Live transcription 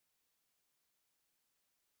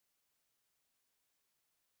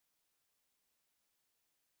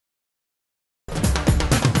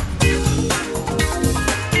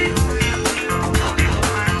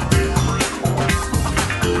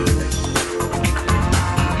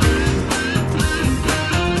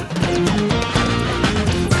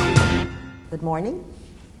morning.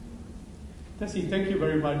 Tessie, thank you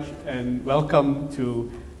very much, and welcome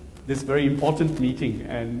to this very important meeting.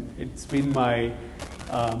 And it's been my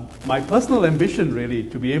personal ambition, really,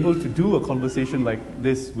 to be able to do a conversation like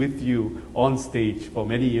this with you on stage for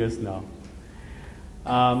many years now.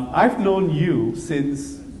 I've known you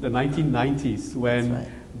since the 1990s,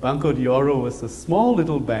 when Banco de Oro was a small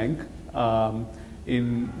little bank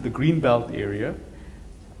in the Greenbelt area.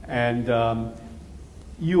 And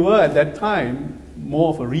you were, at that time, more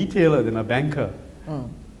of a retailer than a banker,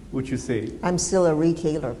 would you say? I'm still a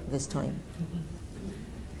retailer this time.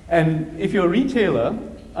 And if you're a retailer,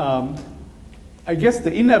 I guess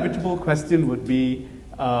the inevitable question would be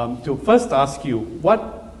to first ask you,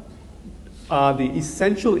 what are the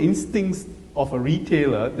essential instincts of a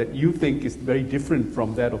retailer that you think is very different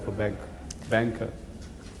from that of a banker?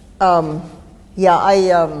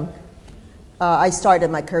 I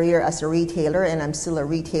started my career as a retailer, and I'm still a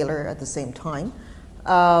retailer at the same time.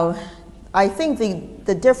 I think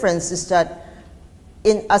the difference is that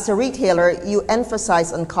as a retailer, you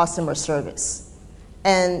emphasize on customer service,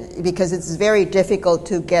 and because it's very difficult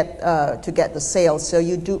to get the sales, so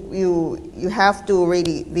you have to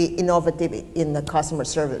really be innovative in the customer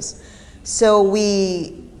service. So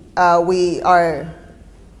we are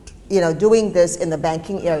doing this in the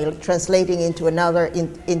banking area, translating into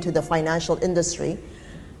into the financial industry.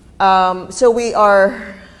 So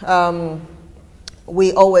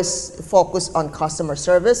we always focus on customer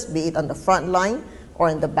service, be it on the front line or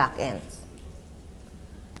in the back end.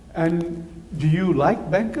 And do you like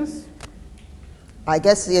bankers? I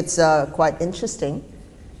guess it's quite interesting.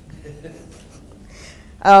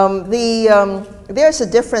 There's a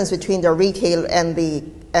difference between the retail and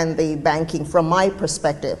the banking from my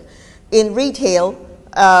perspective. In retail,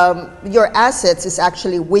 your assets is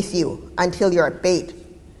actually with you until you're paid.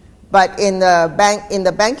 But in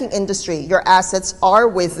the banking industry, your assets are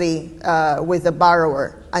with the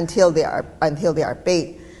borrower until they are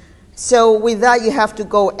paid. So with that, you have to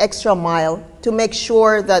go extra mile to make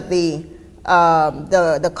sure that the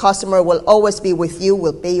customer will always be with you,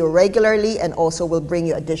 will pay you regularly, and also will bring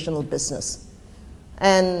you additional business.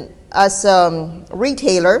 And as a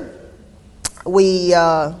retailer,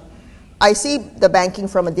 I see the banking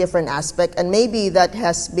from a different aspect, and maybe that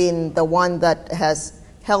has been the one that has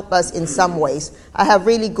helped us in some ways. I have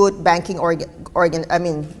really good banking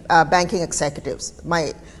banking executives.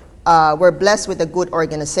 We're blessed with the good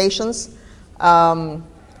organizations, and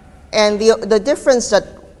the difference that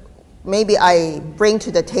maybe I bring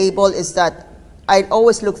to the table is that I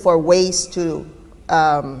always look for ways to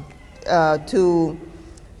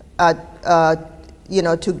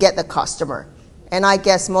get the customer. And I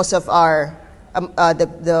guess most of our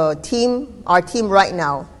team right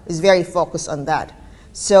now is very focused on that.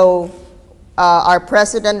 So our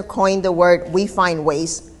president coined the word "we find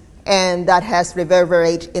ways," and that has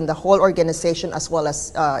reverberated in the whole organization as well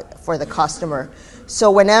as for the customer.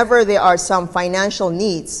 So whenever there are some financial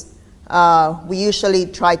needs, we usually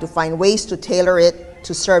try to find ways to tailor it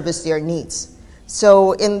to service their needs.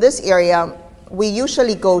 So in this area, we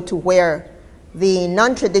usually go to where the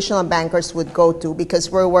non-traditional bankers would go to, because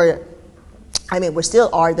we still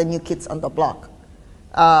are the new kids on the block.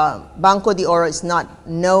 Banco de Oro is not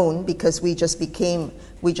known because we're in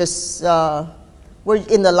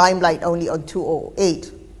the limelight only on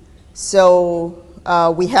 2008. So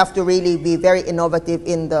we have to really be very innovative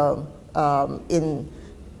in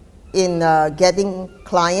getting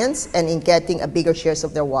clients and in getting a bigger shares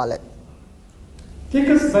of their wallet. Take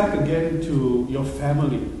us back again to your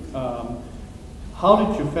family. How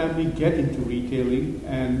did your family get into retailing,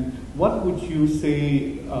 and what would you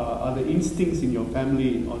say are the instincts in your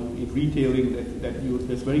family in retailing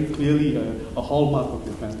that's very clearly a hallmark of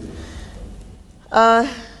your family?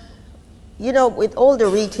 With all the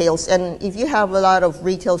retails, and if you have a lot of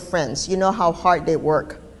retail friends, you know how hard they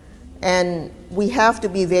work. And we have to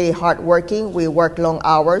be very hardworking. We work long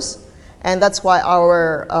hours, and that's why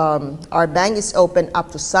our bank is open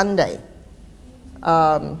up to Sunday.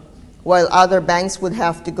 While other banks would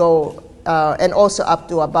have to go, and also up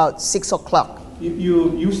to about 6 o'clock.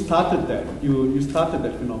 You started that. You started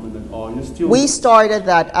that phenomenon, or you still? We started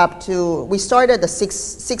that we started the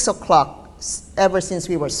 6 o'clock ever since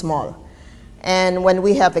we were small. And when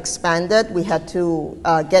we have expanded, we had to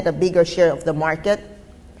get a bigger share of the market.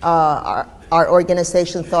 Our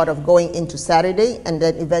organization thought of going into Saturday and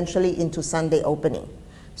then eventually into Sunday opening.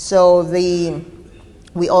 So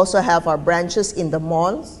we also have our branches in the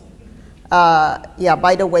malls.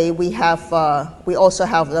 By the way, we also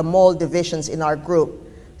have the mall divisions in our group.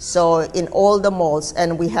 So in all the malls,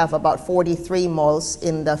 and we have about 43 malls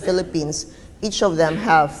in the Philippines, each of them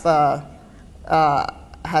have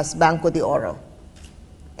has Banco de Oro.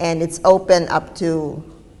 And it's open up to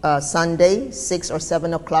Sunday, 6 or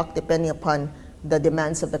 7 o'clock, depending upon the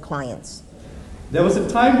demands of the clients. There was a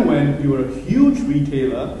time when you were a huge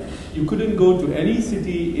retailer. You couldn't go to any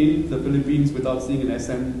city in the Philippines without seeing an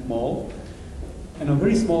SM mall and a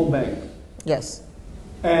very small bank. Yes.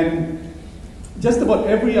 And just about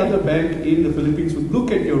every other bank in the Philippines would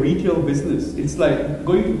look at your retail business. It's like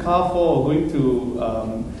going to Carrefour or going to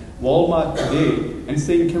Walmart today and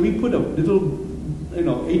saying, can we put a little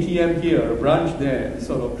ATM here, a branch there,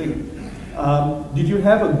 sort of thing. Did you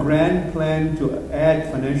have a grand plan to add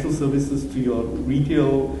financial services to your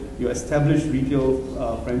established retail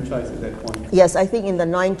franchise at that point? Yes, I think in the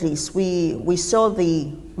 90s we saw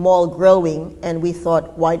the mall growing, and we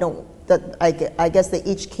thought, I guess they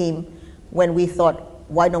each came when we thought,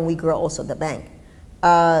 why don't we grow also the bank?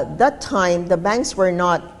 That time, the banks were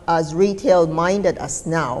not as retail-minded as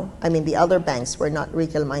now. I mean, the other banks were not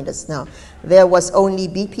retail-minded as now. There was only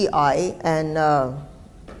BPI and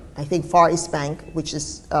I think Far East Bank, which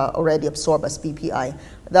is already absorbed as BPI,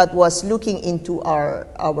 that was looking into our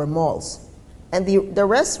malls. And the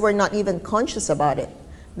rest were not even conscious about it.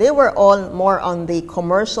 They were all more on the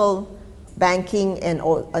commercial banking and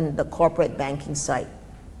on the corporate banking side.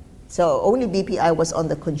 So only BPI was on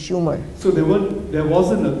the consumer. So there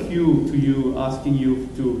wasn't a queue to you asking you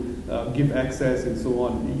to give access and so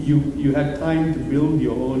on. You had time to build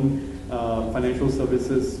your own financial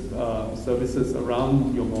services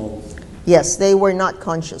around your malls. Yes, they were not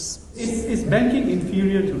conscious. Is banking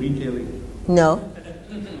inferior to retailing? No.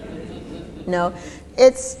 No.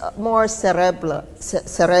 It's more cerebral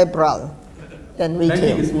than retail.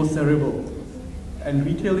 Banking is more cerebral. And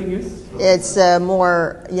retailing is? It's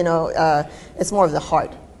more, it's more of the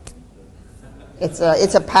heart. It's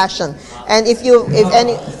a passion. And if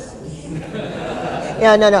any,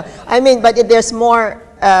 yeah, no. I mean, but there's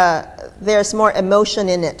more emotion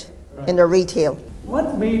in it, in the retail.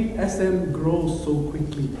 What made SM grow so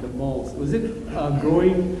quickly, the malls? Was it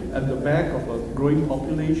growing at the back of a growing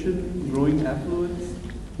population, growing affluence?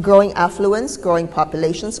 Growing affluence, growing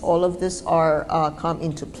populations, all of this are come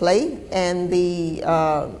into play, and the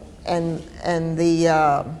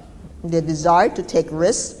desire to take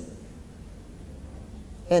risks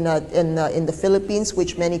in the Philippines,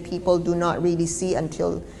 which many people do not really see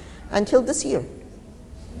until this year.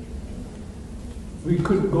 We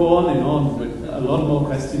could go on and on with a lot more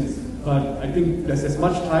questions, but I think there's as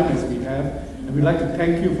much time as we have, and we'd like to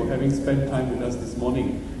thank you for having spent time with us this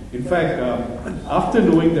morning. In fact, after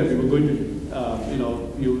knowing that we were going to,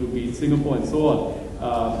 you will be in Singapore and so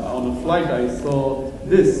on a flight I saw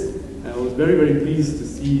this, and I was very, very pleased to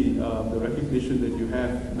see the recognition that you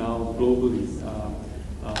have now globally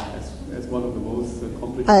as one of the most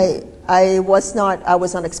accomplished. I was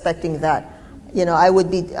not expecting that. I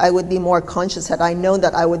would be more conscious had I known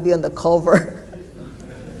that I would be on the cover.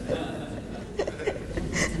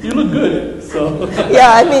 You look good, so.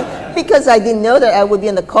 Yeah, I mean, because I didn't know that I would be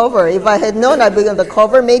on the cover. If I had known I'd be on the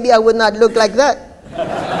cover, maybe I would not look like that.